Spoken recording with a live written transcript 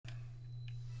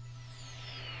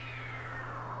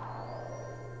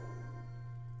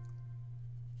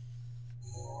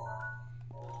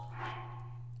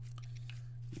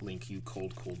Link, you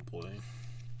cold boy.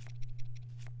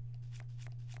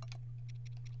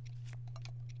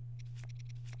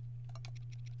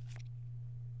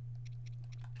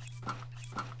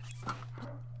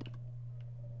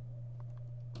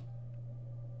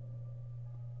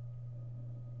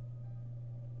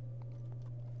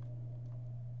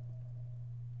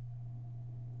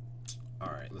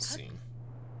 Alright, let's see.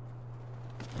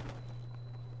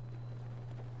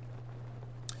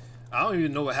 I don't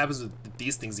even know what happens if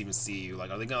these things even see you.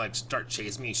 Like, are they gonna like start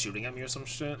chasing me and shooting at me or some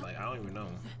shit? Like, I don't even know.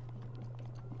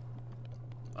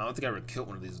 I don't think I ever killed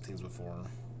one of these things before.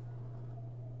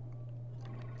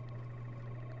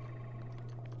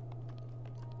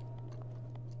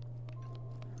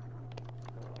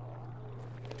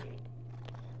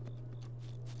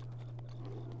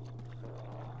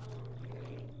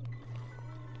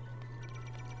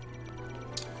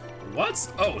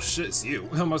 What? Oh shit, it's you.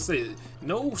 I'm gonna say,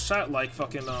 no shot like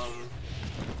fucking,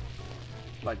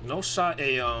 like no shot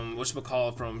a,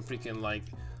 whatchamacallit from freaking like,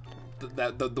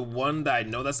 the one that I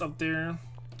know that's up there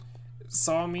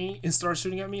saw me and started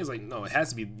shooting at me. Is like, no, it has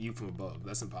to be you from above.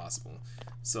 That's impossible.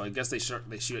 So I guess they shoot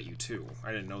at you too.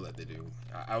 I didn't know that they do.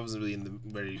 I wasn't really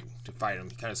ready to fight him.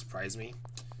 He kind of surprised me.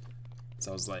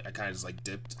 So I was like, I kind of just like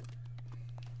dipped.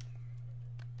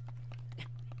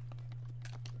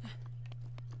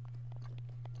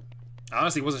 I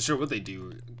honestly wasn't sure what they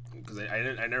do because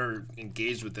I never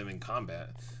engaged with them in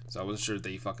combat, so I wasn't sure if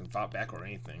they fucking fought back or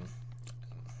anything.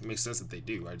 It makes sense that they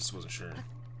do. I just wasn't sure.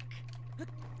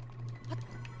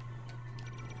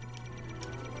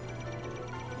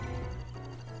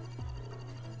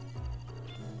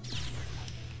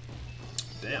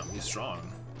 Damn, he's strong.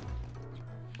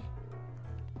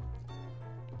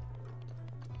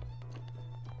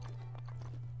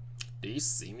 Did he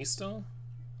see me still?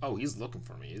 Oh, he's looking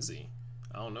for me, is he?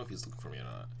 I don't know if he's looking for me or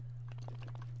not.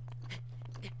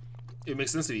 It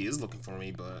makes sense if he is looking for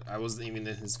me, but I wasn't even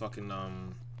in his fucking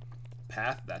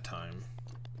path that time.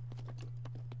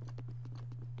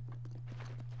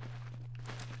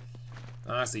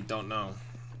 I honestly don't know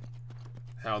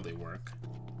how they work.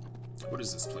 What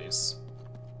is this place?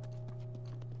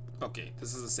 Okay,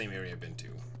 this is the same area I've been to.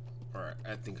 Or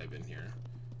I think I've been here.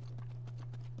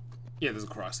 Yeah, there's a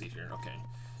cross seat here. Okay.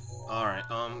 Alright,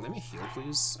 let me heal,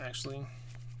 please, actually.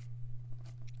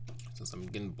 Since I'm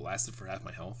getting blasted for half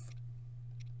my health.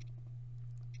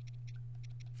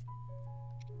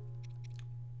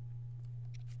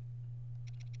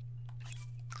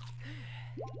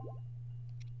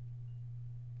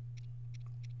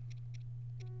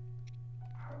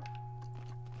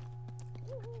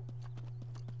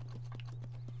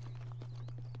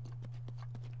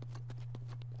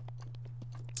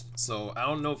 So, I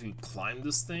don't know if you climb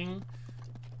this thing,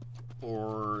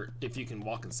 or if you can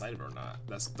walk inside of it or not.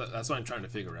 That's what I'm trying to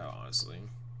figure out, honestly.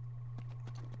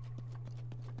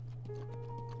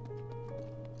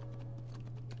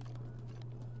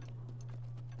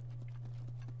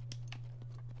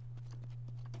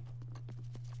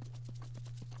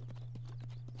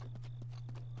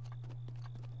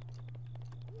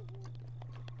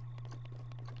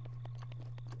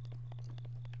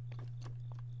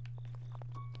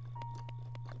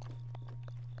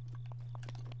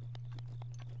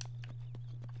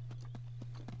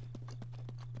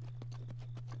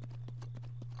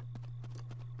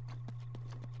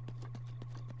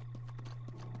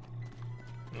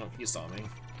 Oh, he saw me.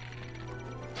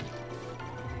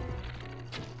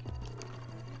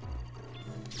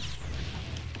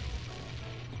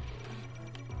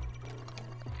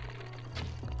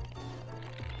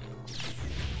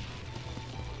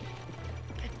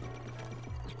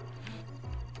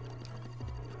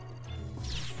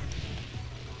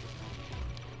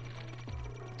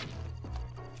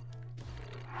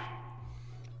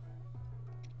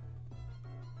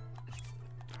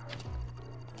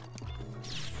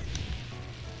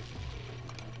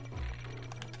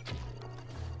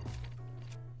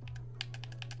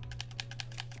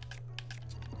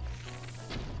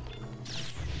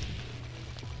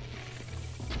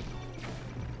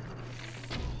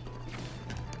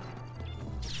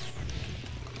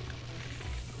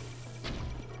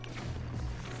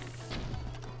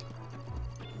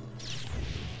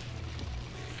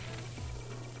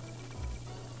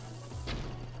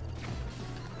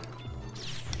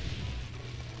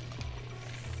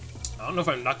 I don't know if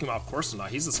I'm knocking him off course or not.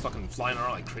 He's just fucking flying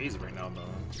around like crazy right now, though.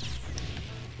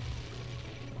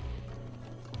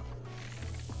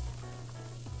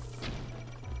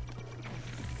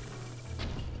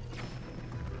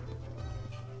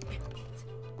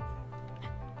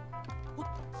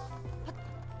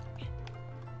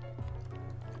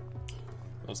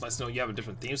 Well, it's nice to know you have a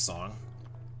different theme song.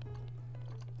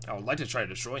 I would like to try to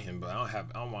destroy him, but I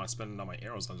don't want to spend all my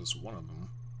arrows on just one of them.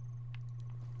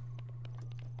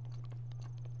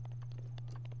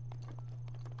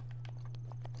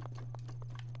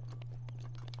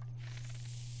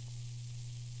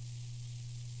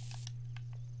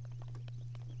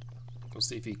 We'll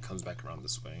see if he comes back around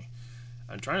this way.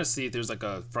 I'm trying to see if there's like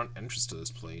a front entrance to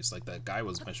this place, like that guy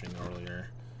was mentioning earlier,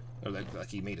 or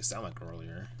like he made it sound like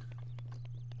earlier.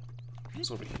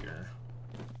 What's over here?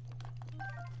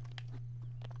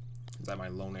 Is that my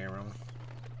lone arrow?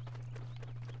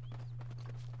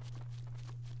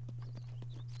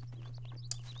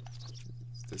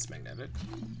 Is this magnetic?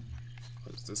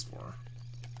 What is this for?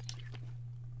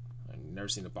 I've never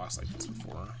seen a box like this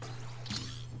before.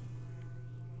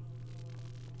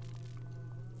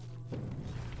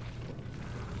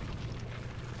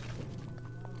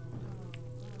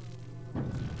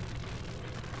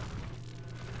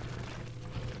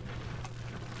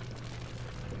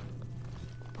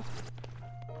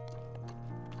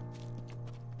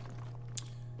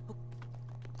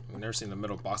 I've never seen a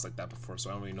metal box like that before,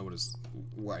 so I don't really know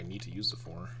what I need to use it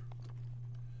for.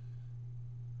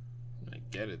 I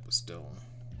get it, but still.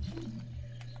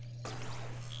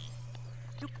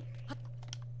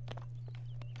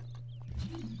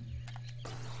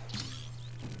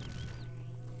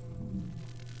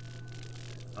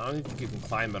 I don't even think you can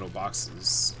climb metal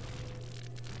boxes.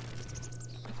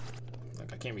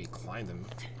 Like, I can't really climb them.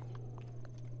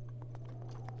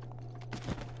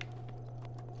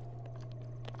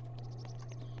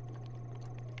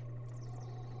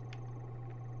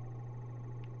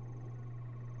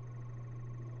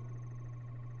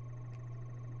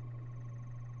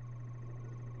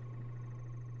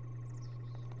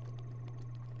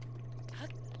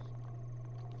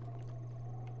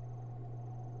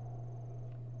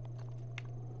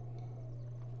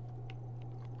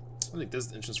 I think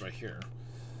this entrance right here.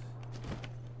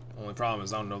 Only problem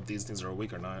is I don't know if these things are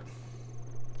weak or not.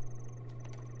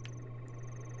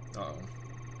 Uh-oh.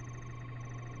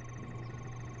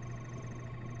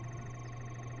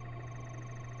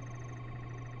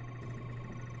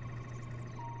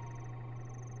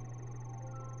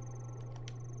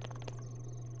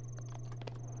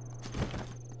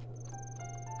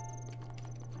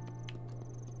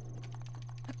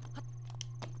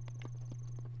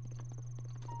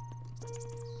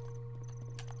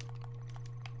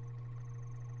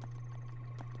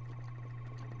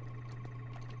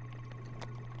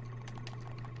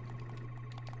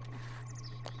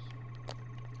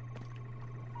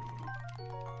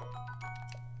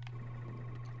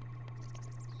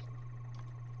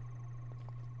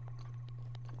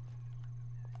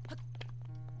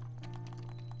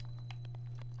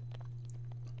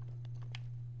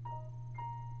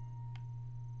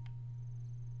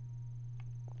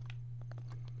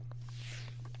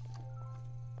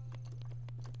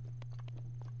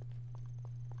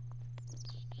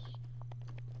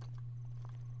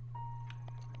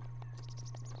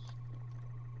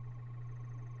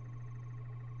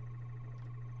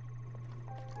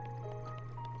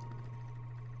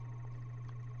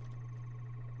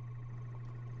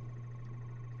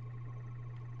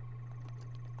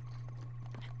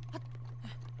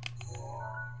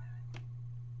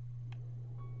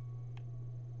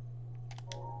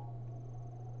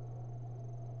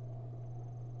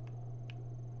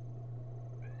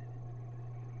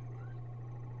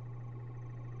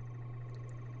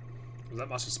 Was that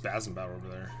much of spasm battle over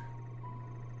there?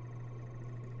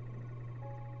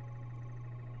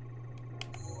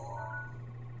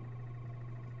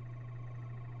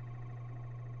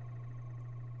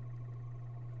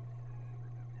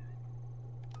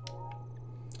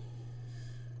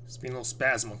 Just being a little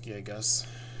spaz monkey, I guess.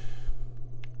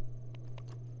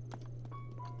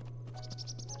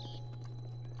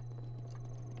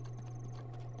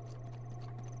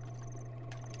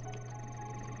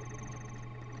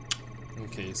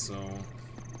 Okay, so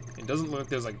it doesn't look like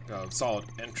there's like a solid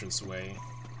entrance way.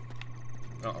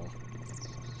 Uh-oh.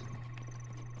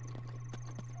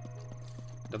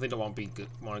 Definitely don't want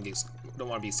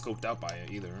to be scoped out by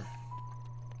it either.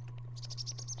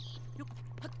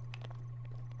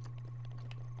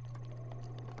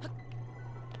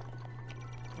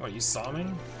 Oh, you saw me?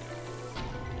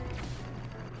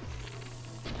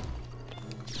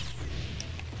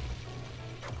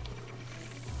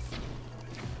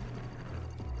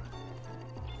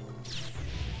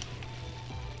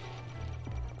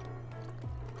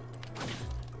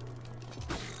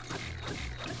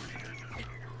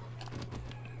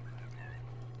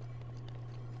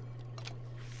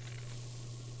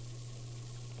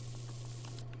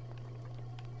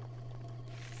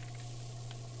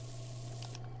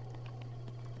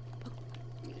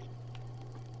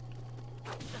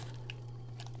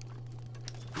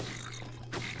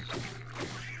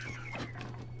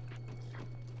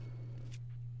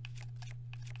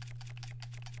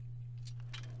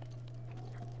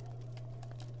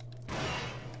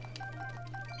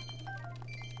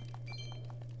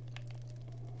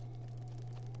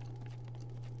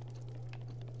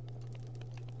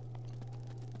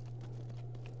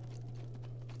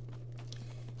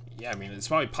 yeah, I mean, it's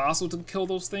probably possible to kill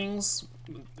those things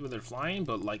when they're flying,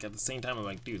 but like at the same time, I'm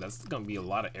like, dude, that's gonna be a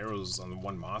lot of arrows on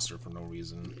one monster for no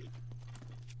reason.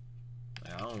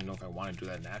 I don't even know if I want to do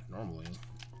that normally.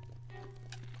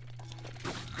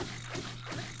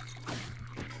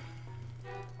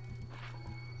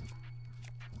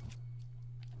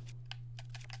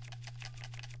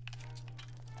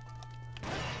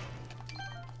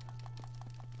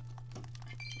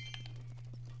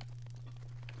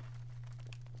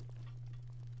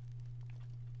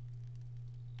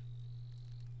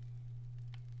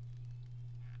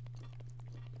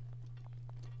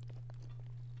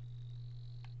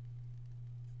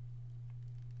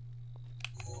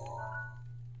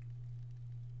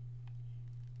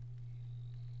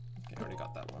 I already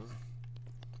got that one.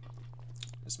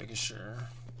 Just making sure.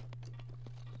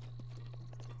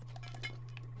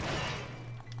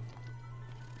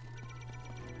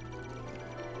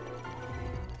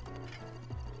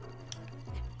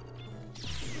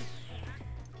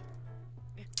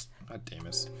 God damn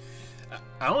it.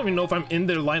 I don't even know if I'm in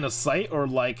their line of sight or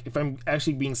like if I'm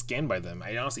actually being scanned by them.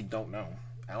 I honestly don't know.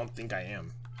 I don't think I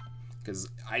am. Because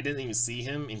I didn't even see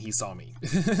him and he saw me.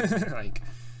 Like,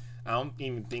 I don't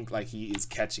even think like he is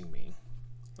catching me.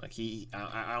 Like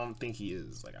I don't think he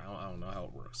is. Like I don't know how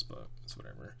it works, but it's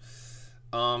whatever.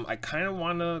 I kind of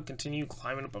want to continue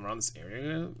climbing up around this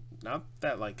area. Not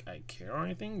that like I care or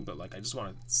anything, but like I just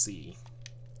want to see.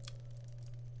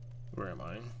 Where am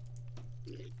I?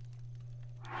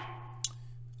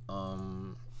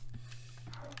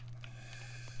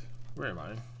 Where am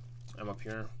I? I'm up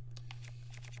here.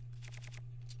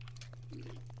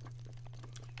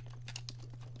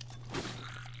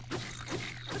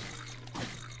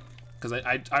 Because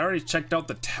I already checked out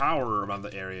the tower around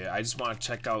the area. I just want to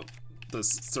check out the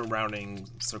surrounding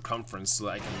circumference so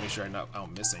that I can make sure I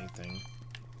don't miss anything.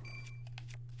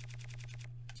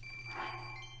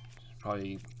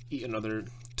 Probably eat another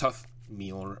tough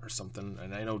meal or something.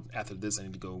 And I know after this I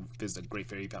need to go visit a Great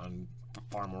Fairy Fountain,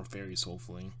 farm more fairies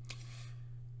hopefully.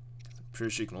 I'm pretty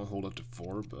sure you can only hold up to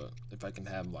 4, but if I can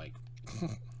have like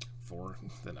 4,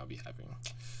 then I'll be happy.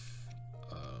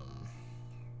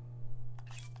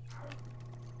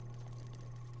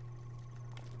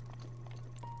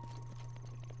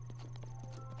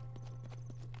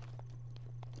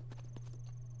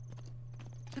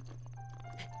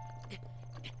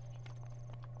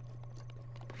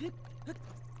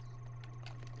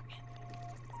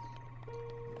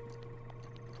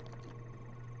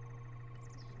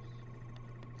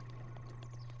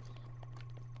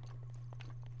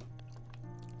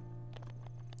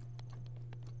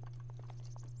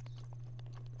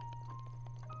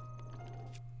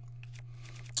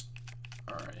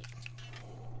 Alright.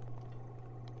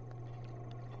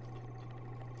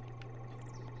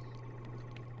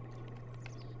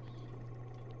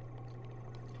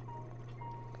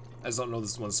 I just don't know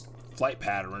this one's flight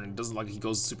pattern. It doesn't look like he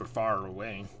goes super far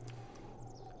away.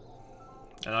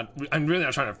 And I'm really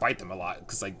not trying to fight them a lot,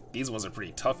 because like these ones are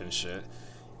pretty tough and shit.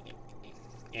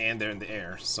 And they're in the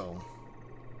air, so.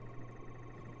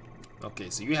 Okay,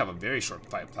 so you have a very short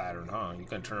flight pattern, huh? You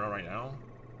gonna turn around right now?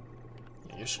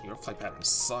 Yeah, your flight pattern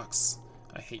sucks.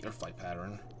 I hate your flight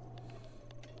pattern.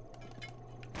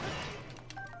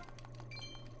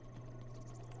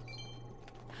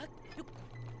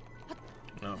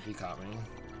 No, he caught me.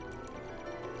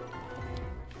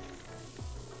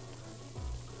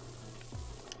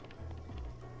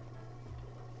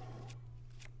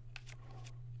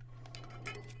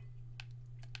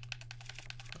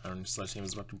 Iron sledgehammer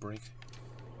is about to break.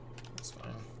 That's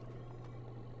fine.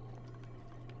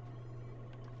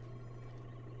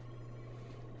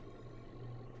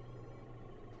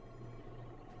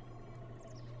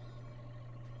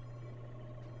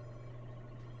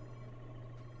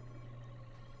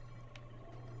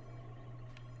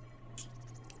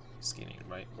 Skating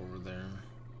right over there.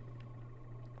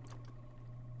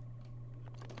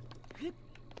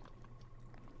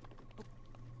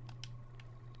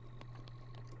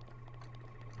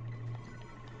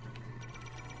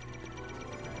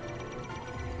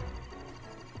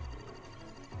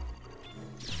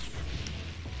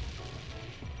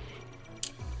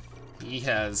 He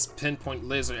has pinpoint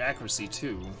laser accuracy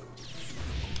too.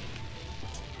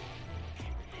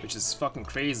 Which is fucking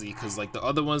crazy, because like the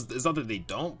other ones, it's not that they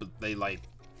don't, but they like,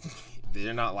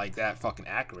 they're not like that fucking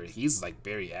accurate. He's like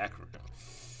very accurate.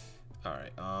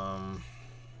 Alright,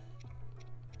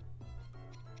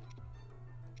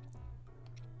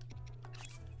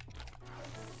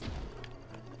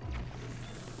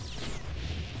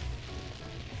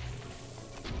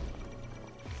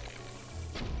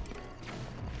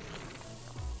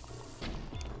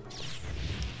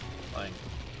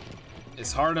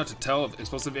 it's hard not to tell if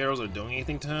explosive arrows are doing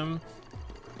anything to him.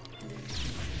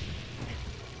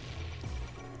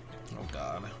 Oh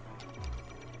god.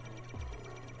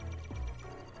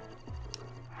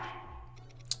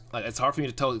 Like, it's hard for me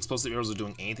to tell if explosive arrows are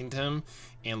doing anything to him,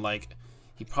 and like,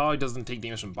 he probably doesn't take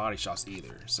damage from body shots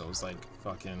either, so it's like,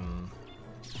 fucking...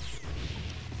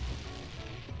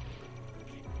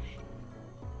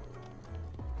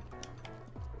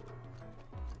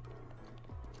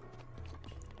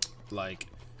 Like,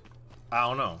 I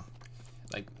don't know.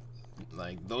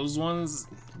 Like those ones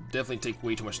definitely take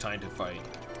way too much time to fight.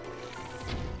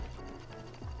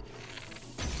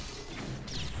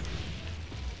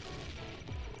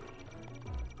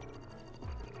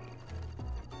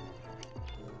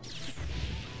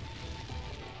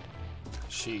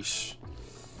 Sheesh.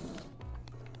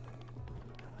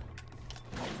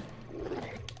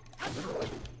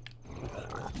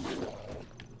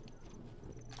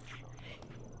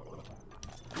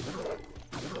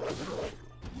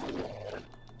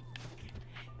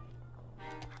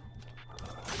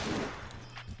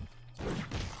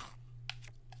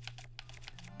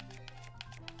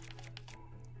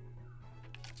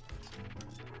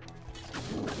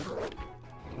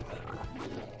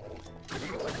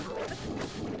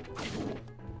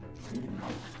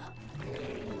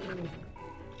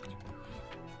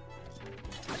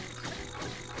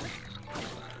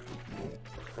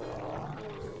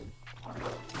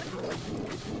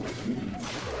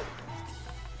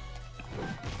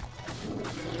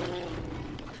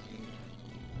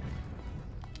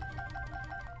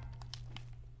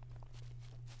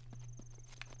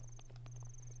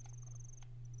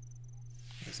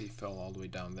 He fell all the way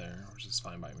down there, which is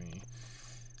fine by me.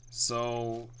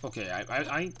 So, okay,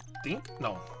 I think,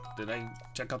 no, did I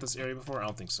check out this area before? I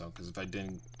don't think so, because if I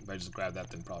just grabbed that,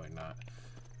 then probably not.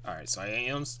 Alright, so I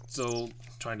am still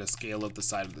trying to scale up the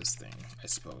side of this thing, I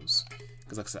suppose.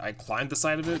 Because like I said, I climbed the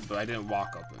side of it, but I didn't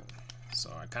walk up it.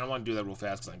 So I kind of want to do that real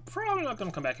fast, because I'm probably not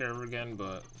going to come back here ever again,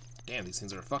 but damn, these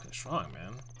things are fucking strong,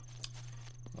 man.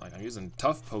 Like, I'm using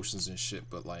tough potions and shit,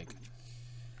 but like...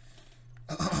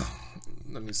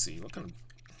 Let me see, what kind of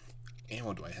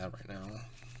ammo do I have right now?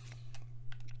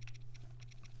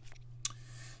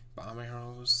 Bomb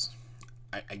arrows?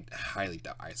 I highly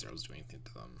doubt ice arrows do anything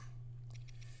to them.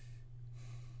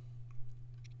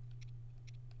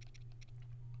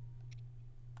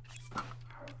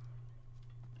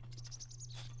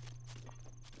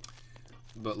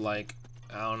 But like,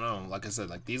 I don't know, like I said,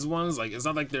 like these ones, like it's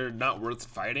not like they're not worth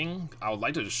fighting. I would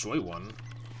like to destroy one,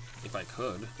 if I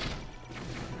could.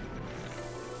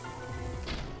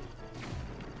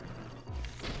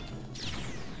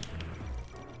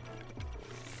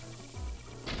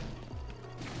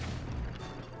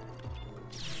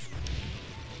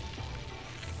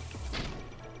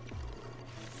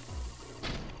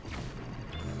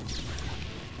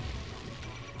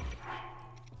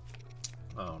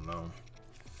 I don't know.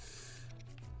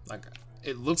 Like,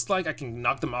 it looks like I can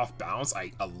knock them off balance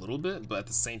a little bit, but at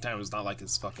the same time, it's not like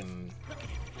it's fucking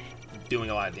doing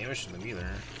a lot of damage to them either.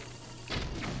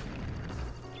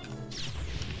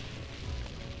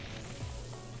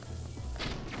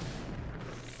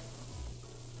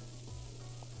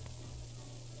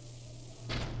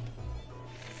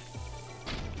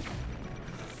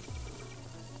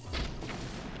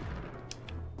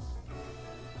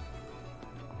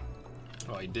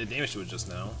 Oh, I did damage to it just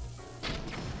now.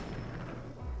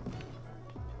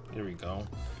 Here we go.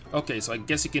 Okay, so I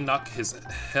guess you can knock his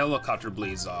helicopter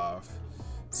blades off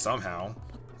somehow.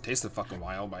 It takes a fucking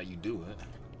while, but you do it.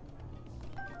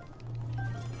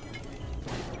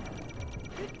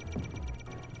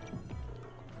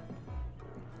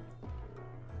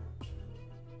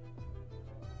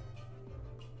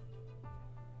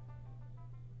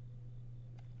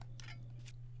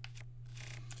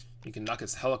 You can knock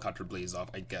his helicopter blades off,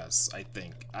 I guess, I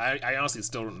think. I honestly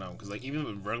still don't know, because like even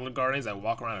with regular guardians that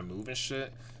walk around and move and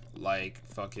shit, like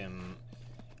fucking,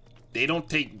 they don't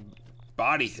take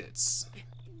body hits.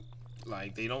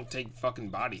 Like, they don't take fucking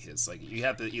body hits. Like, you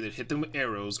have to either hit them with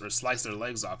arrows or slice their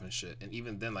legs off and shit. And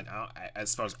even then, like,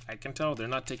 as far as I can tell, they're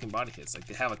not taking body hits. Like,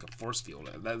 they have like a force field.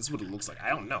 That's what it looks like. I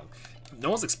don't know. No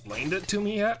one's explained it to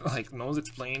me yet. Like, no one's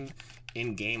explained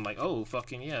in game, like, oh,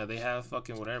 fucking yeah, they have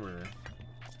fucking whatever.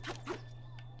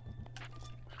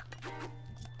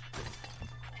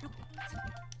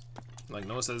 Like,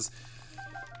 no one says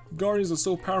Guardians are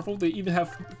so powerful they even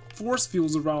have force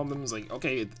fields around them. It's like,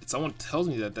 okay, if someone tells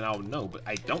me that, then I would know, but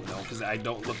I don't know because I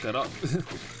don't look that up.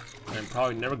 I'm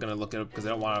probably never gonna look it up because I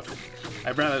don't want to.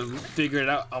 I'd rather figure it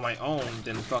out on my own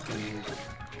than fucking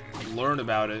learn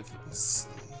about it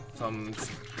from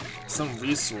some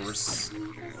resource.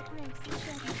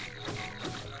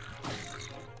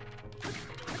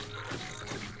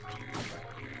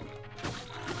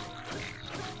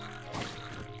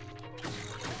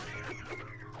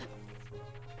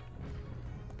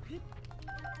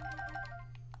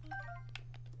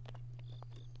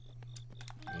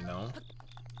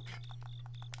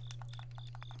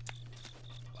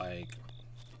 like,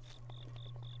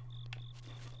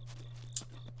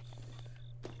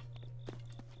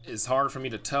 it's hard for me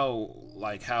to tell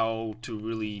like how to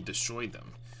really destroy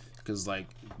them, because like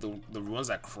the ones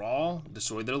that crawl,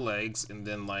 destroy their legs, and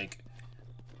then like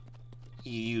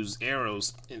you use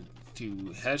arrows to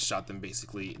headshot them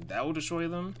basically, that will destroy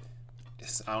them.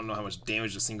 I don't know how much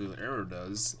damage a single arrow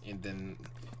does, and then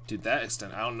to that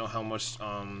extent I don't know how much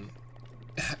I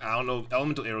don't know if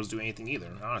elemental arrows do anything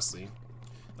either, honestly.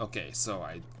 Okay, so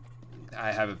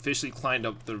I have officially climbed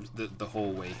up the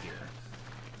whole way here,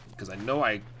 because I know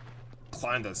I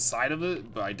climbed the side of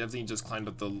it, but I definitely just climbed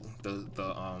up the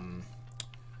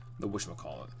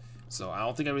whatchamacallit. So I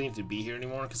don't think I really need to be here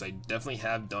anymore, because I definitely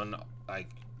have done like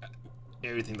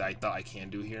everything that I thought I can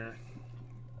do here,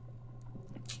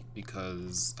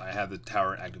 because I have the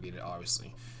tower activated,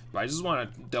 obviously. But I just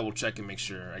want to double check and make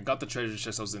sure. I got the treasure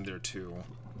chest I was in there too,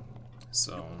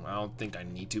 so I don't think I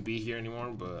need to be here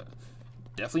anymore, but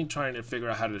definitely trying to figure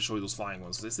out how to destroy those flying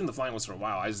ones. I've seen the flying ones for a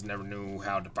while, I just never knew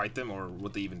how to fight them or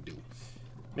what they even do.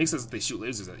 Makes sense that they shoot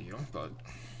lasers at you, but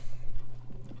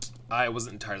I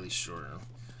wasn't entirely sure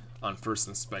on first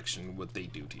inspection what they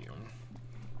do to you.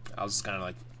 I was just kind of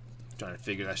like trying to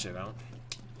figure that shit out.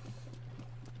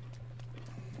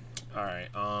 Alright,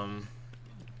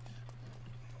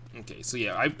 okay, so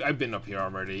yeah, I've been up here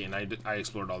already, and I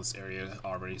explored all this area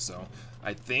already, so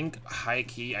I think high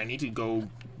key I need to go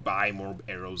buy more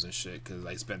arrows and shit, because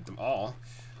I spent them all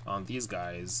on these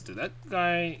guys. Did that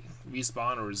guy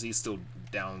respawn, or is he still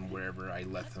down wherever I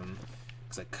left him?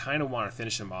 Because I kind of want to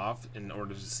finish him off in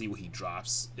order to see what he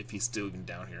drops, if he's still even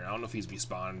down here. I don't know if he's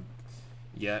respawned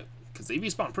yet, because they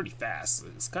respawn pretty fast.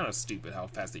 It's kind of stupid how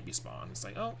fast they respawn. It's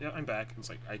like, oh, yeah, I'm back. It's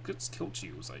like, I just killed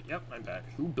you. It's like, yep, I'm back.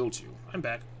 Who built you? I'm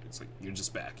back. It's like, you're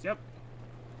just back. Yep.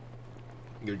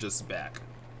 You're just back.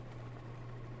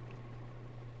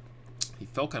 He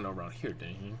fell kind of around here,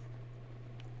 didn't he?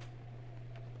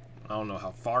 I don't know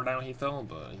how far down he fell,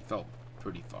 but he fell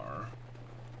pretty far.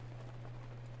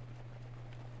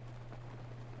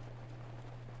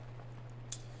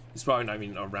 He's probably not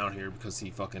even around here because he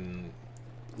fucking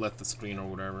left the screen or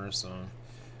whatever, so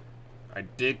I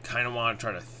did kind of want to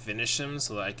try to finish him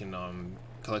so that I can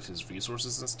collect his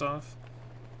resources and stuff.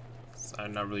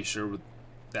 I'm not really sure what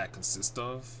that consists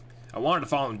of. I wanted to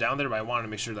follow him down there, but I wanted to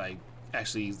make sure that I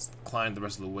actually climbed the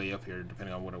rest of the way up here,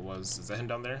 depending on what it was. Is that him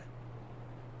down there?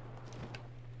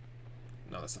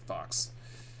 No, that's a fox.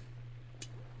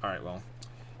 Alright, well,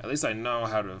 at least I know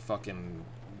how to fucking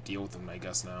deal with him, I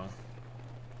guess, now.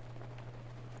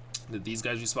 Did these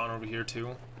guys respawn over here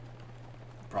too?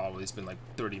 Probably. It's been like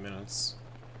 30 minutes.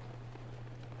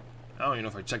 I don't even know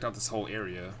if I checked out this whole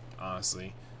area,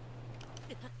 honestly.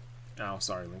 Oh,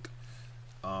 sorry, Link.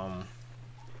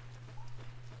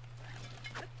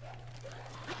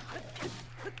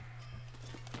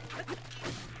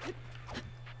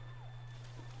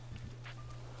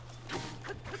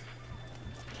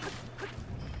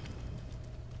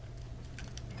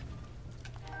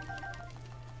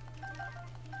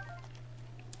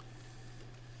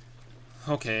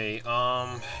 Okay,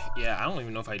 yeah, I don't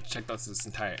even know if I checked out this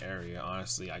entire area,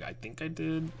 honestly. I think I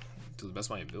did, to the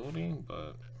best of my ability,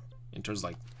 but in terms of,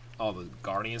 like, all the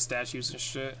Guardian statues and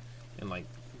shit, and, like,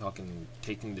 fucking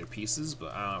taking their pieces,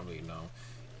 but I don't really know.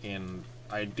 And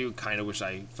I do kind of wish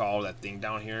I followed that thing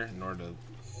down here in order to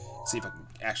see if I can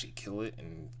actually kill it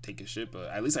and take his shit, but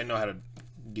at least I know how to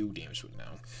do damage to it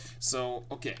now. So,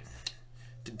 okay.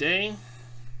 Today,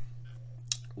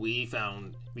 we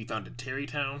found a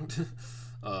Terrytown.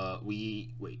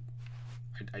 Wait,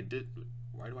 I did.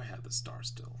 Why do I have the star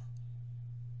still?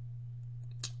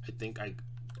 I think I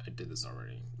did this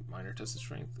already. Minor test of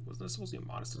strength. Wasn't this supposed to be a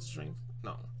modest test of strength?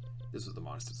 No, this was the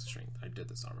modest test of strength. I did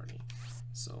this already.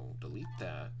 So delete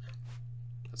that.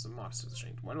 That's a modest test of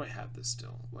strength. Why do I have this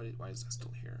still? Why is that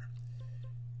still here?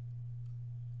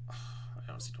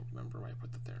 I honestly don't remember why I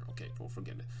put that there. Okay, we'll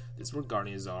forget it. This is where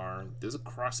Guardians are. There's a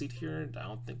cross seat here. I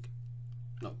don't think.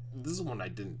 No, this is one I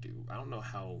didn't do. I don't know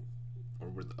how or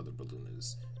where the other balloon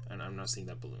is, and I'm not seeing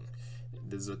that balloon.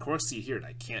 There's a cross seat here that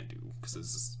I can't do because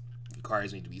this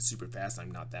requires me to be super fast.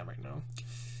 I'm not that right now.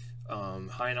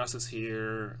 High-Nox is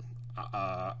here.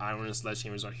 Iron and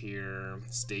Sledgehammers are here.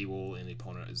 Stable and the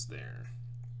opponent is there.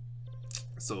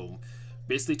 So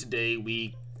basically today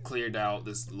we cleared out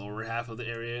this lower half of the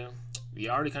area. We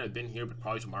already kind of been here, but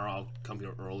probably tomorrow I'll come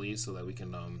here early so that we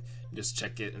can just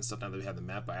check it and stuff now that we have the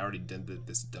map. I already did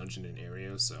this dungeon and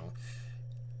area, so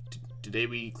today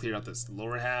we cleared out this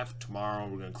lower half. Tomorrow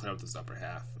we're gonna clear out this upper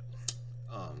half.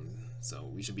 So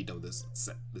we should be done with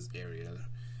this area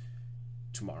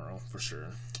tomorrow for sure.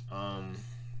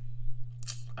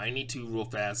 I need to real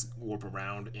fast warp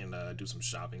around and do some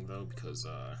shopping though, because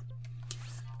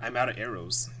I'm out of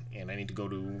arrows and I need to go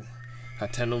to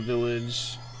Hateno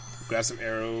Village, grab some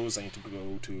arrows. I need to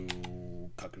go to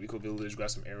Kakariko Village,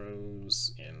 grab some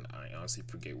arrows, and I honestly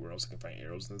forget where else I can find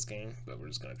arrows in this game, but we're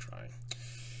just gonna try. I'm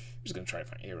just gonna try to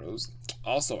find arrows.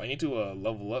 Also, I need to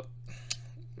level up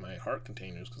my heart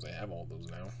containers because I have all those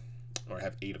now, or I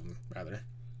have 8 of them rather.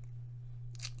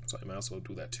 So I might also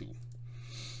do that too.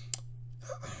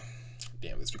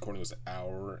 Damn, this recording was an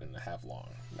hour and a half long.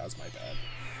 That was my bad.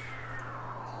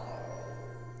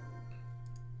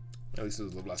 At least it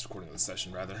was the last recording of the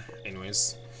session, rather.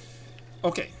 Anyways.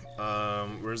 Okay,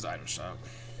 where's the item shop?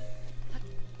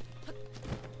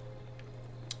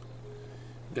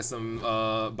 Get some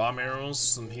bomb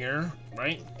arrows from here,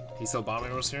 right? He sell bomb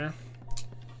arrows here?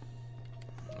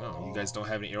 Oh, you guys don't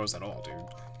have any arrows at all, dude.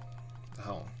 What the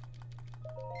hell?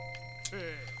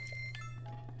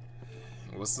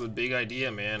 What's the big idea,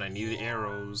 man? I need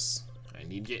arrows. I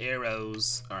need your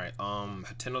arrows. Alright,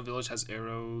 Hateno Village has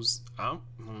arrows. I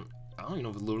don't even know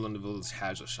if Lurland Village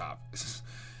has a shop.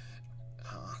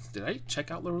 Did I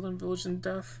check out Lurland Village in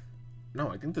depth? No,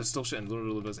 I think there's still shit in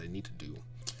Lurland Village I need to do.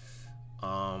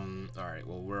 Alright,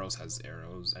 well, where else has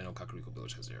arrows? I know Kakariko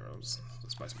Village has arrows.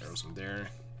 Let's buy some arrows from there.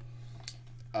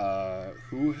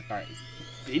 Alright,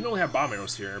 they know we have bomb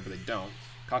arrows here, but they don't.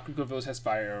 Kakariko Village has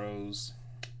fire arrows.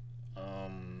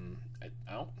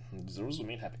 I don't. Does those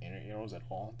domain have arrows at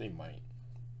all? They might.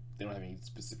 They don't have any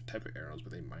specific type of arrows,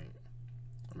 but they might.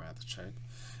 I might have to check.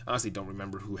 I honestly don't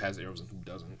remember who has arrows and who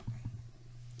doesn't.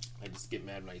 I just get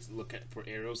mad when I look for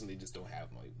arrows and they just don't have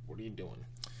them. Like, what are you doing?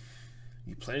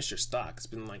 You replenish your stock. It's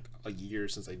been like a year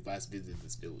since I last visited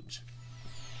this village.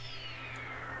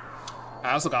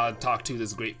 I also gotta talk to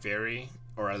this great fairy,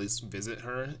 or at least visit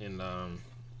her, and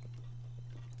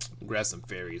grab some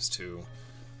fairies too.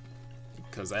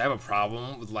 Because I have a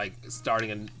problem with like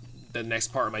starting the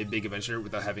next part of my big adventure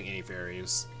without having any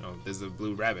fairies. You know, there's a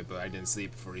blue rabbit, but I didn't see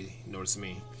it before he noticed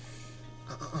me.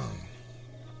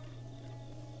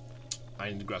 I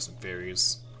need to grab some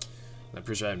fairies. I'm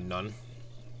pretty sure I have none.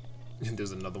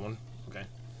 There's another one. Okay.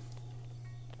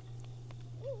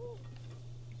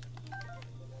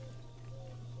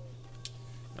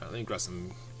 Let me grab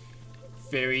some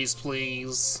fairies,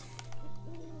 please.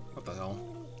 What the hell?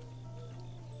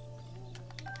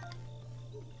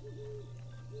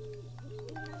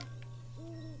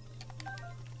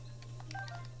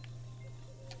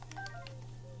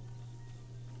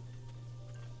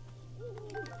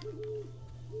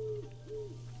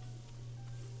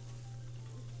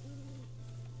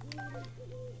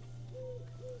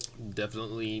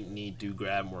 Definitely need to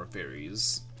grab more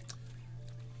fairies.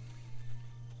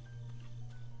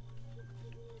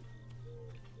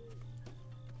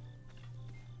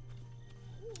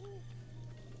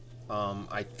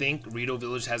 I think Rito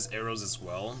Village has arrows as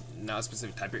well. Not a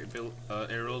specific type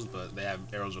of arrows, but they have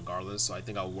arrows regardless, so I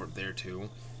think I'll warp there too,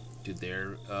 to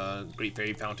their Great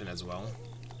Fairy Fountain as well.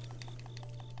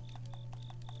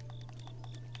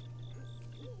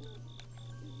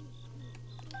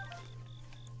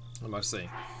 What am I saying?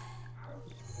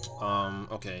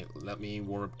 Okay, let me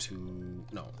warp to...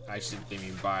 No, I actually didn't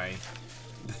even buy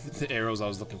the arrows I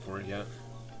was looking for yet.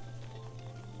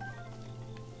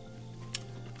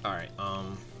 Alright,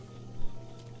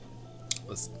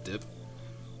 let's dip.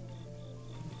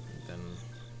 Then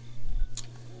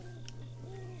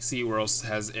see where else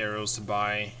has arrows to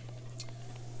buy.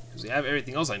 Because we have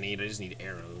everything else I need, I just need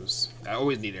arrows. I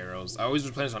always need arrows. I always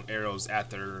replenish on arrows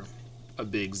after a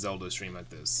big Zelda stream like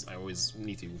this. I always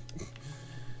need to.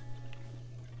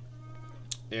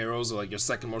 Arrows are like your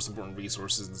second most important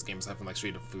resources in this game aside from like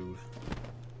straight up food.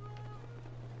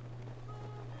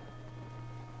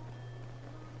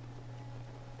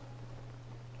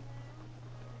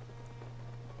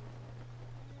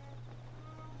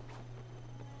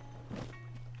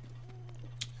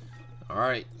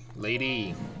 Alright,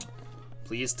 lady.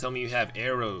 Please tell me you have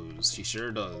arrows. She sure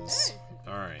does.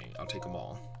 Alright, I'll take them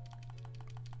all.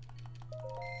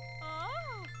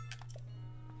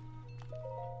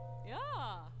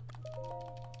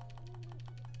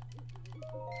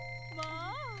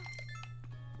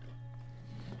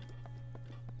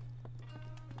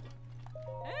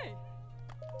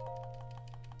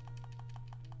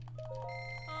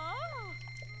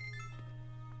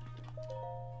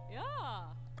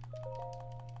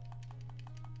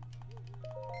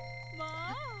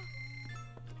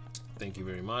 Thank you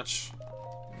very much.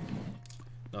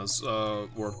 Now let's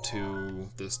warp to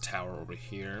this tower over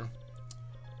here.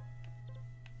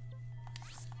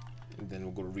 And then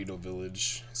we'll go to Rito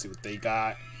Village, see what they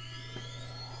got.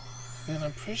 And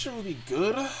I'm pretty sure we'll be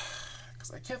good.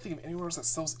 Because I can't think of anywhere else that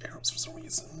sells arrows for some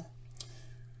reason.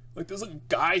 Like, there's a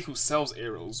guy who sells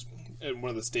arrows in one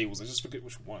of the stables. I just forget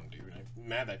which one, dude. I'm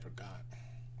mad I forgot.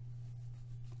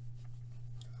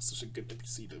 That's such a good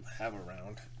NPC to have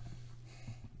around.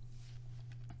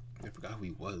 I forgot who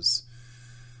he was.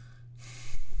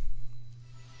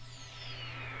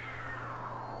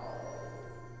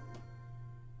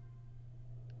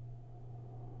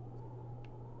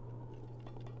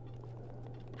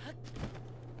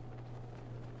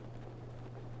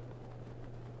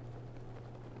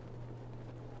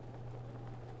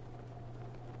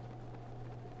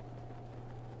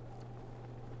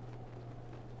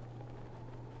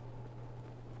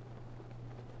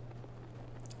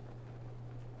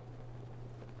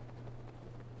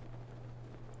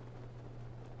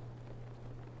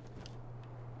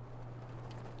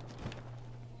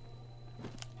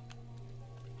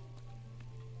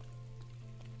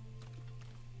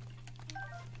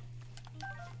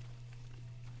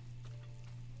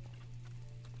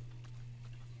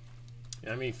 You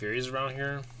have any fairies around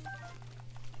here?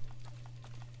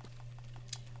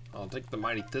 I'll take the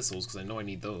mighty thistles because I know I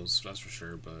need those, that's for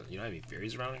sure. But you don't have any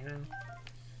fairies around here?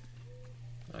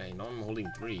 I know I'm holding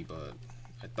 3, but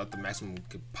I thought the maximum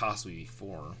could possibly be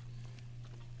 4.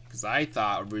 Because I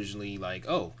thought originally, like,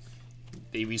 oh,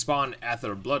 they respawn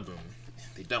after a blood moon.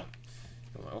 They don't.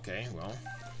 I'm like, okay, well,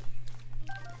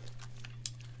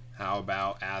 how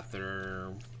about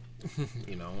after,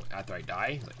 you know, after I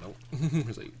die? It's like, nope.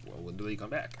 It's like, well, when do they come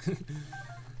back?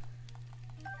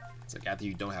 It's like after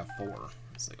you don't have 4.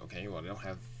 It's like, okay, well, I don't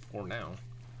have 4 now.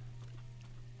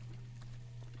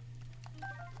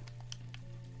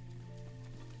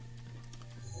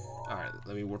 Alright,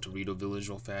 let me work to Rito Village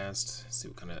real fast. See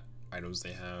what kind of items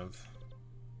they have.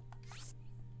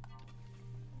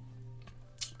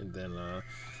 And then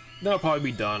that'll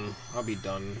probably be done. I'll be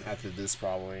done after this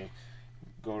probably.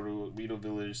 Go to Rito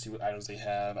Village, see what items they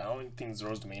have. I don't think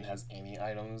Zoro's Domain has any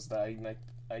items that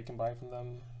I can buy from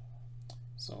them.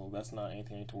 So that's not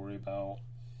anything I need to worry about.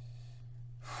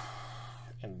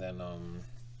 And then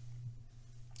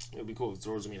it would be cool if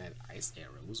Zoro's Domain had ice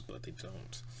arrows, but they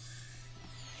don't.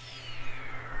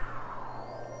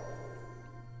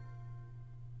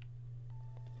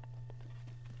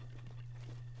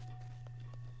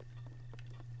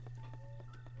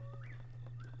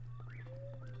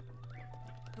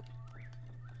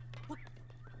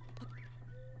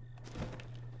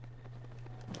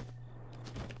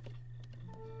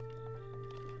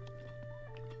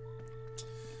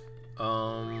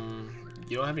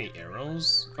 You don't have any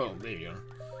arrows? Oh, there you go.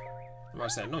 I'm about to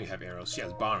say, I know you have arrows. She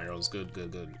has bomb arrows. Good, good,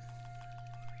 good.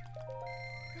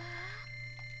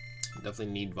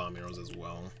 Definitely need bomb arrows as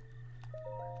well.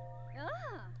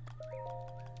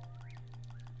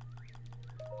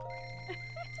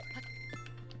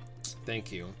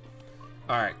 Thank you.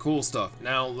 Alright, cool stuff.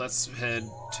 Now let's head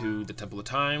to the Temple of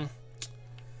Time.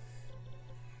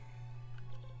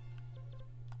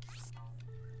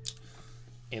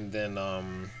 And then,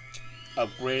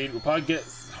 upgrade. We'll probably get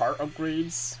heart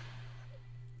upgrades.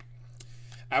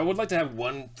 I would like to have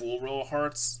 1 full row of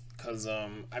hearts, because,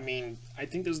 I mean, I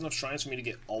think there's enough shrines for me to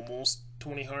get almost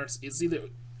 20 hearts. It's either,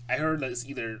 I heard that it's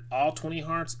either all 20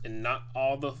 hearts and not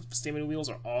all the stamina wheels,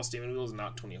 or all stamina wheels and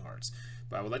not 20 hearts.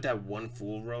 But I would like to have 1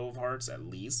 full row of hearts at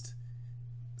least.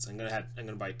 So I'm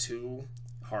gonna buy 2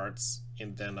 hearts,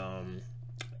 and then, I'm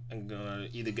gonna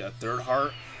either get a 3rd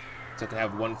heart, so I can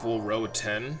have 1 full row of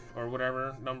 10 or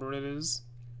whatever number it is.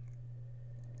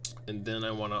 And then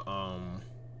I wanna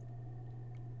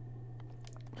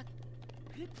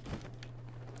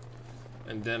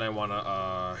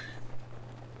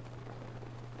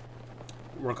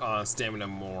work on stamina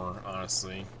more,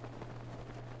 honestly.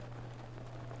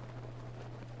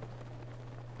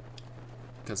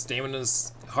 Because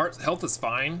stamina's health is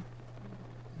fine,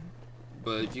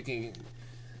 but if you can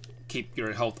keep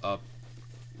your health up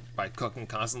by cooking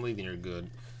constantly, then you're good.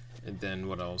 And then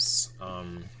what else?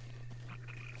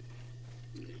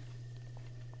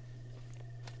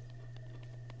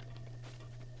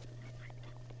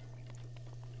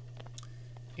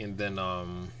 And then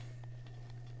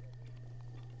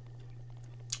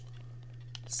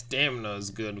stamina is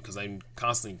good because I'm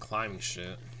constantly climbing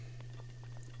shit.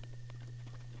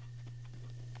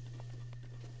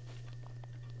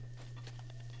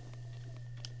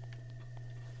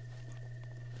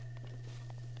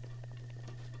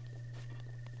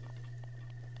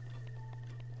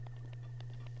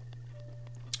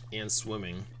 And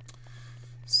swimming,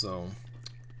 so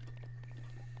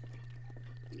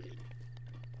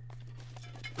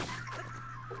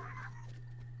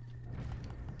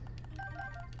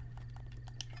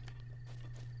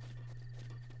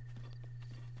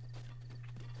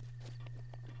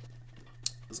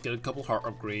Let's get a couple heart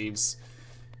upgrades,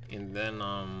 and then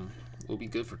we'll be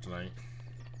good for tonight.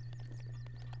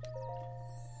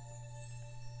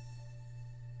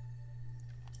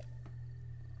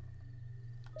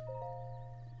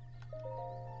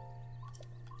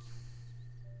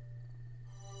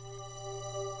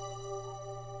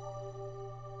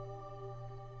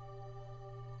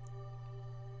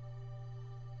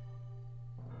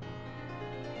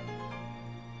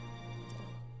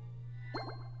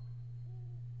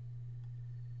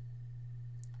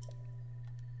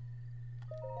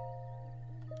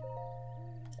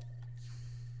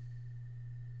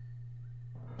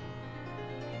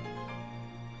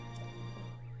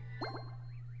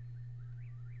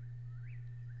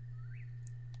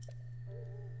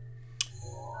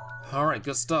 Alright,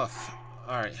 good stuff.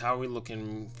 Alright, how are we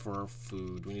looking for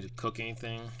food? Do we need to cook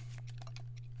anything?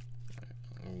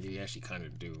 We actually kind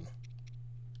of do.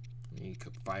 We need to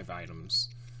cook 5 items.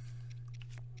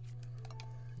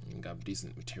 We got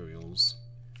decent materials.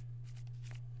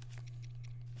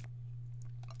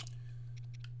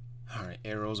 Alright,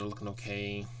 arrows are looking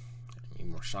okay. I need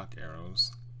more shock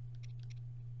arrows.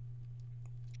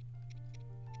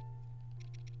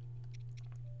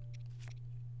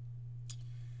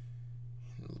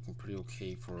 Looking pretty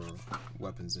okay for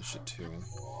weapons and shit too.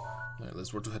 Alright,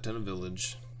 let's work to head to the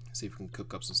village. See if we can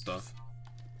cook up some stuff.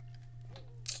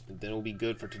 And then we'll be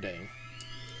good for today.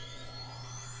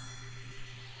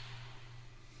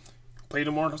 Play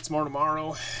tomorrow.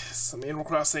 Some Animal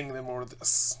Crossing, and then more of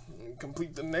this.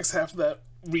 Complete the next half of that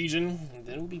region, and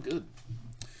then we'll be good.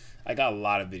 I got a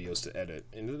lot of videos to edit,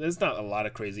 and there's not a lot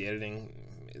of crazy editing,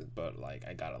 but like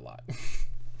I got a lot.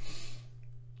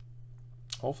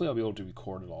 Hopefully I'll be able to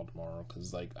record it all tomorrow,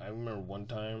 because like I remember one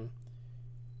time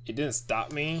it didn't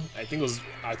stop me. I don't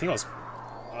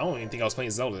even think I was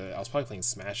playing Zelda. I was probably playing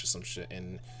Smash or some shit,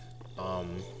 and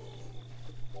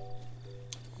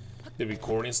the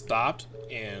recording stopped,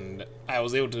 and I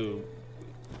was able to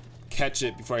catch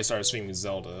it before I started streaming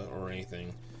Zelda or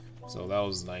anything. So that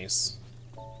was nice.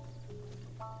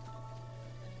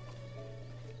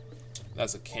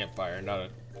 That's a campfire, not a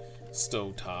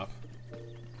stove top.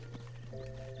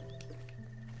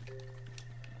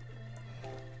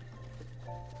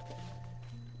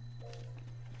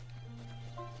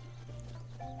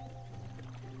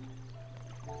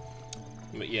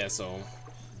 But yeah, so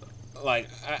like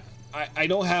I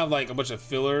don't have like a bunch of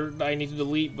filler that I need to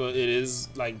delete, but it is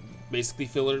like basically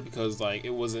filler because like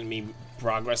it wasn't me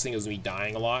progressing, it was me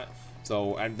dying a lot.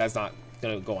 So that's not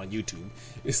gonna go on YouTube.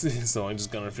 So I'm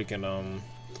just gonna freaking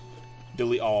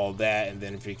delete all of that, and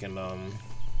then freaking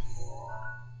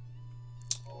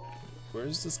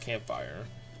where's this campfire?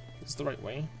 Is this the right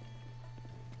way?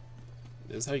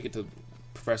 This is how you get to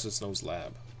Professor Snow's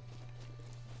lab.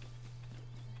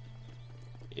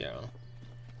 Yeah,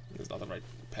 it's not the right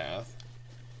path.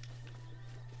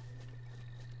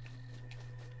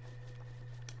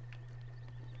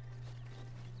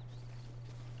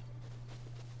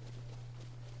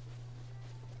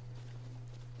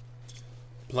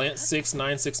 Plant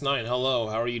 6969. Hello,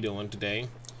 how are you doing today?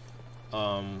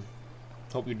 Hope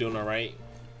you're doing all right.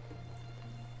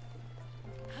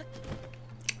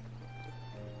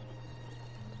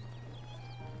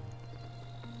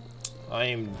 I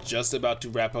am just about to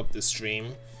wrap up this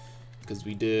stream because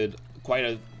we did quite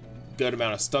a good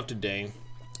amount of stuff today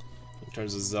in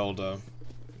terms of Zelda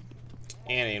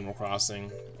and Animal Crossing.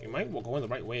 You might go in the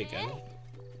right way again.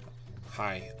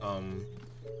 Hi.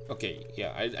 Okay,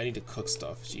 yeah, I need to cook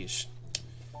stuff. Sheesh.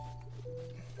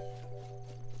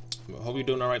 Hope you're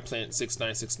doing alright, Plant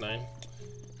 6969.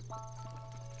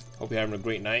 Hope you're having a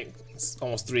great night. It's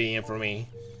almost 3 AM for me,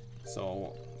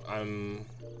 so I'm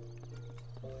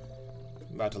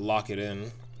about to lock it in.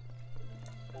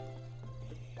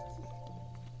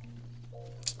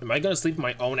 Am I gonna sleep in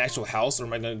my own actual house, or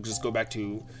am I gonna just go back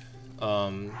to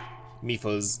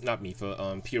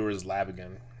Pura's lab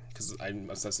again? Because I'm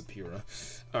obsessed with Pura.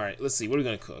 Alright, let's see, what are we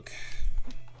gonna cook?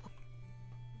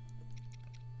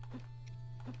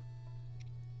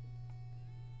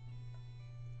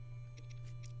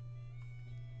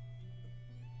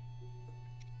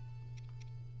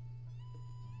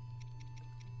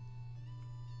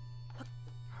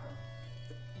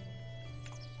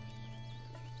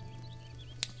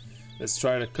 Let's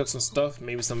try to cook some stuff,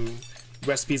 maybe some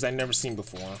recipes I've never seen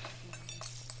before.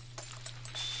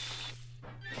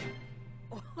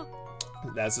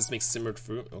 That's just make simmered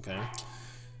fruit, okay.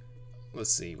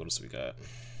 Let's see, what else we got?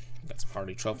 Got some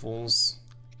hearty truffles.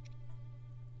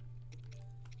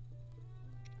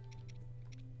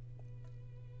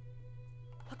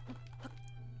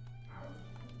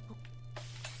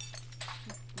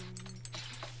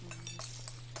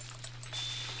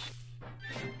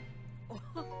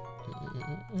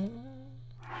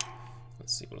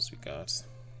 Let's see what else we got.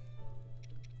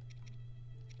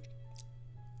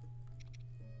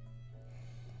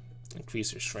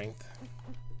 Increase your strength.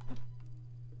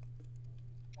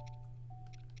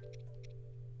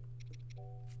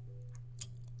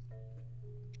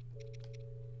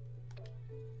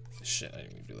 Shit, I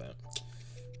didn't even do that.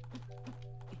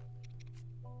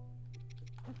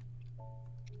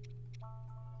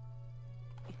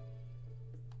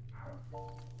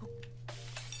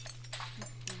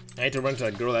 I need to run to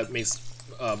that girl that makes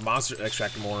monster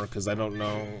extract more, because I don't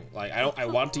know, like, I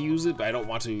want to use it, but I don't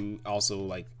want to also,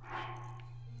 like,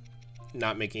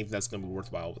 not make anything that's gonna be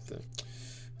worthwhile with it.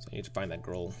 So I need to find that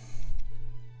girl.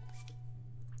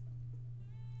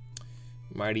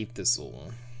 Mighty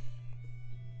Thistle.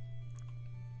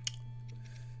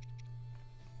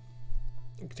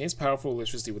 It contains powerful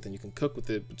electricity within. You can cook with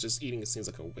it, but just eating it seems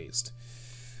like a waste.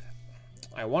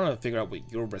 I want to figure out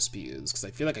what your recipe is, because I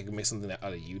feel like I can make something out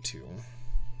of you two.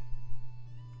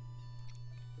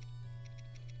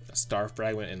 A star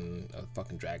fragment and a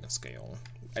fucking dragon scale.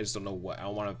 I just don't know what. I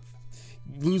don't want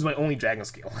to lose my only dragon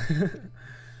scale.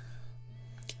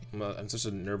 I'm such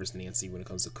a nervous Nancy when it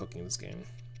comes to cooking this game.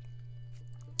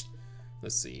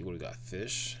 Let's see, what do we got?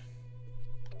 Fish.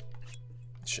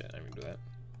 Shit, I didn't even do that.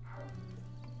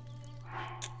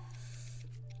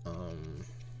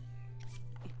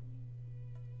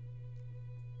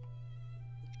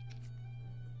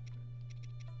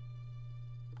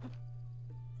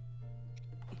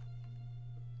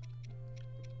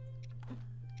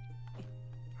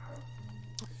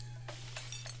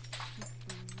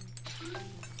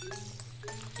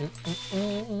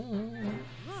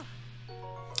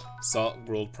 Salt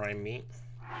grilled prime meat.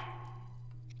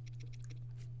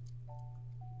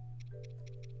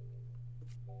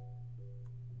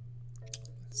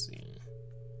 Let's see.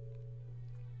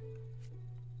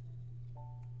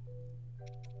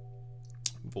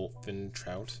 Voltfin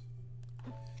trout.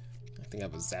 I think I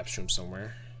have a zapshroom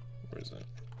somewhere. Where is it?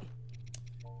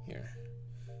 Here.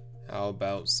 How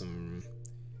about some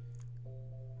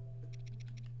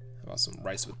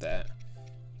rice with that?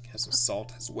 Have some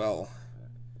salt as well.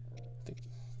 I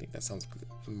think that sounds like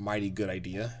a mighty good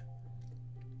idea.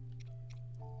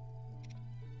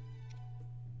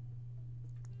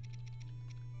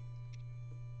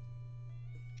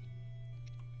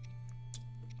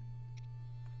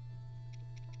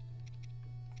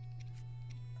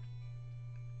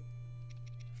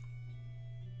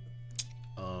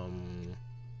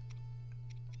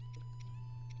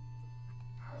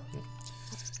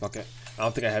 Okay, I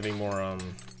don't think I have any more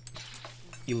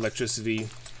electricity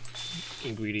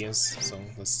ingredients, so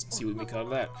let's see what we make out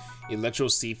of that. Electro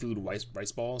seafood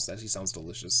rice balls. That actually sounds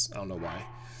delicious. I don't know why.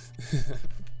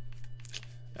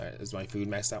 Alright, is my food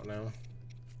maxed out now?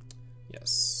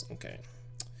 Yes, okay.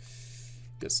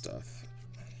 Good stuff.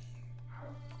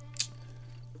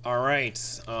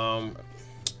 Alright, I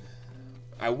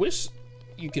wish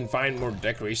you can find more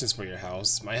decorations for your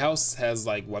house. My house has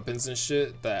like weapons and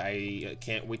shit that I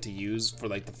can't wait to use for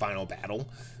like the final battle.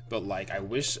 But like, I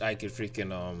wish I could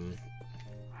freaking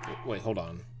wait, hold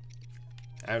on.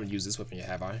 I haven't used this weapon yet,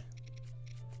 have I?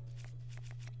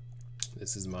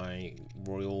 This is my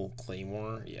Royal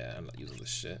Claymore. Yeah, I'm not using this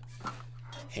shit.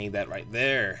 Hang that right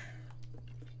there.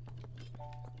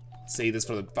 Save this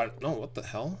for the final. No, what the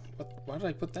hell? Why did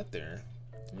I put that there?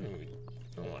 I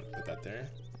don't want to put that there.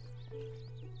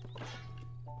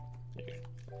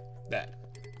 That.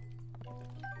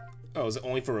 Oh, is it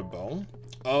only for a bow?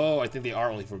 Oh, I think they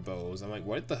are only for bows. I'm like,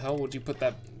 what the hell would you put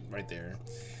that right there?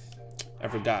 I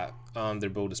forgot. They're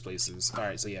bow displaces.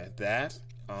 Alright, so yeah, that.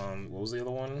 What was the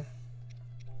other one?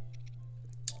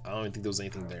 I don't even think there was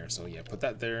anything there. So yeah, put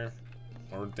that there.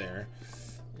 Or there.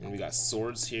 And we got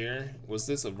swords here. Was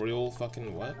this a real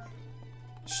fucking what?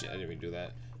 Shit, I didn't even do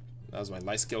that. That was my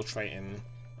light scale Triton.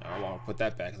 I don't want to put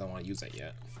that back because I don't want to use that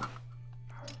yet.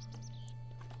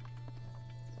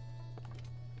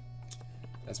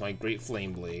 That's my Great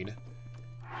Flame Blade.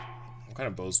 What kind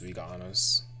of bows do we got on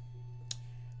us?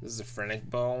 This is a Phrenic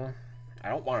bow. I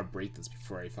don't want to break this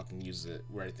before I fucking use it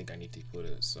where I think I need to put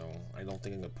it, so I don't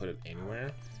think I'm gonna put it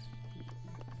anywhere.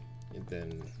 And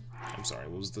then, I'm sorry,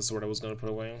 what was the sword I was gonna put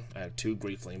away? I have 2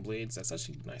 Great Flame Blades. That's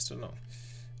actually nice to know.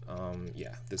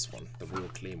 Yeah, this one, the Royal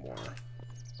Claymore.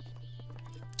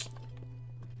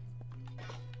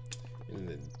 And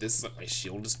then this is like my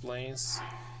shield displays.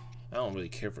 I don't really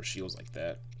care for shields like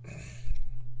that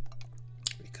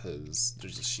because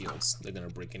there's just shields. They're gonna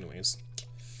break anyways.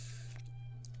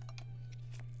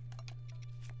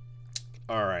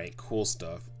 Alright, cool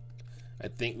stuff. I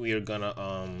think we are gonna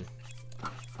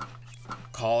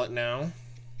call it now.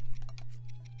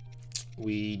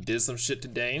 we did some shit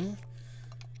today,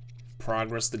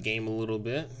 progressed the game a little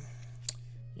bit,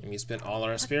 and we spent all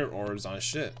our spirit orbs on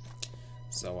shit.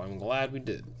 So I'm glad we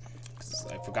did, because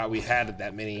I forgot we had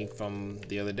that many from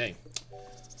the other day.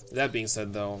 That being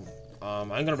said though, I'm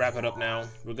gonna wrap it up now.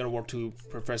 We're gonna warp to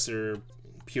Professor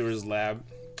Pure's lab,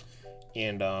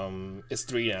 and it's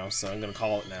 3 now, so I'm gonna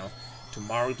call it now.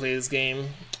 Tomorrow we play this game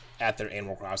after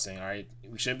Animal Crossing. Alright,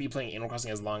 we shouldn't be playing Animal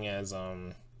Crossing as long as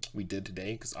we did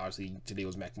today, because obviously today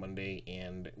was Mac Monday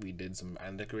and we did some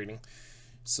island decorating.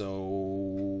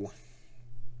 So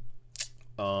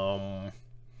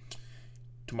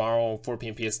tomorrow 4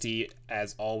 PM PST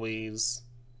as always,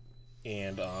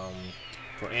 and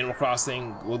for Animal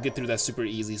Crossing we'll get through that super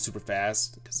easy, super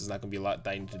fast, because there's not gonna be a lot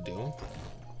that I need to do.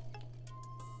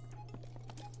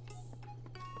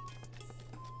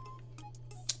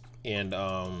 And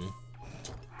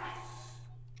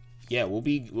yeah, we'll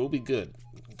be good,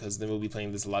 because then we'll be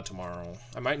playing this a lot tomorrow.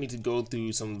 I might need to go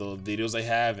through some of the videos I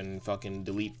have and fucking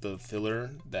delete the filler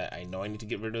that I know I need to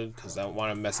get rid of, because I don't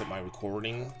want to mess up my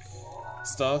recording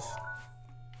stuff.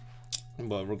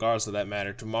 But regardless of that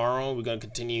matter, tomorrow we're gonna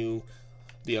continue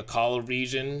the Akala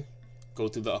region, go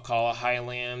through the Akala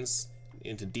Highlands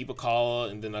into Deep Akala,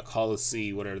 and then Akala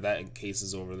Sea, whatever that case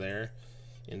is over there.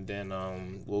 And then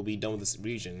we'll be done with this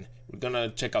region. We're gonna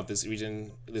check out this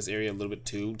region, this area a little bit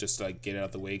too, just to like get it out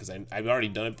of the way, because I've already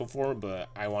done it before, but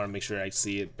I want to make sure I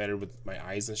see it better with my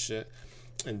eyes and shit.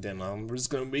 And then we're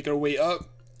just gonna make our way up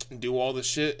and do all the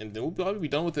shit, and then we'll probably be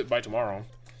done with it by tomorrow.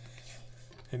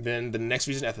 And then the next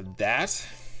region after that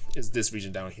is this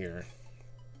region down here.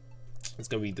 It's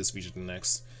gonna be this region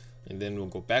next, and then we'll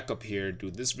go back up here, do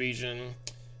this region.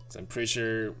 So I'm pretty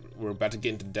sure we're about to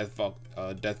get into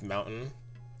Death Mountain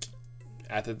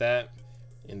after that,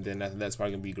 and then after that it's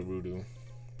probably gonna be Gerudo.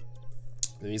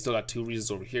 Then we still got 2 regions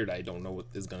over here that I don't know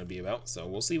what this is gonna be about, so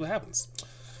we'll see what happens.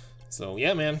 So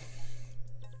yeah, man,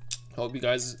 hope you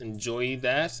guys enjoy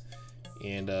that,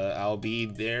 and I'll be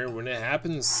there when it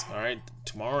happens. All right,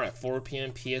 tomorrow at 4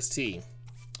 PM PST,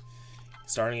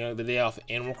 starting out the day off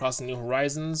Animal Crossing New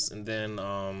Horizons, and then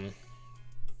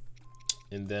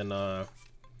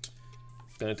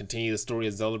gonna continue the story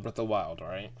of Zelda Breath of the Wild. All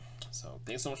right, so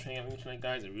thanks so much for hanging out with me tonight,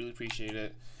 guys. I really appreciate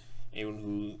it. Anyone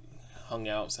who hung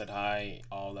out, said hi,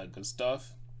 all that good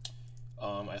stuff.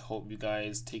 I hope you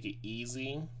guys take it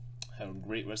easy, have a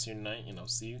great rest of your night, and I'll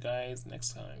see you guys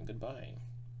next time. Goodbye.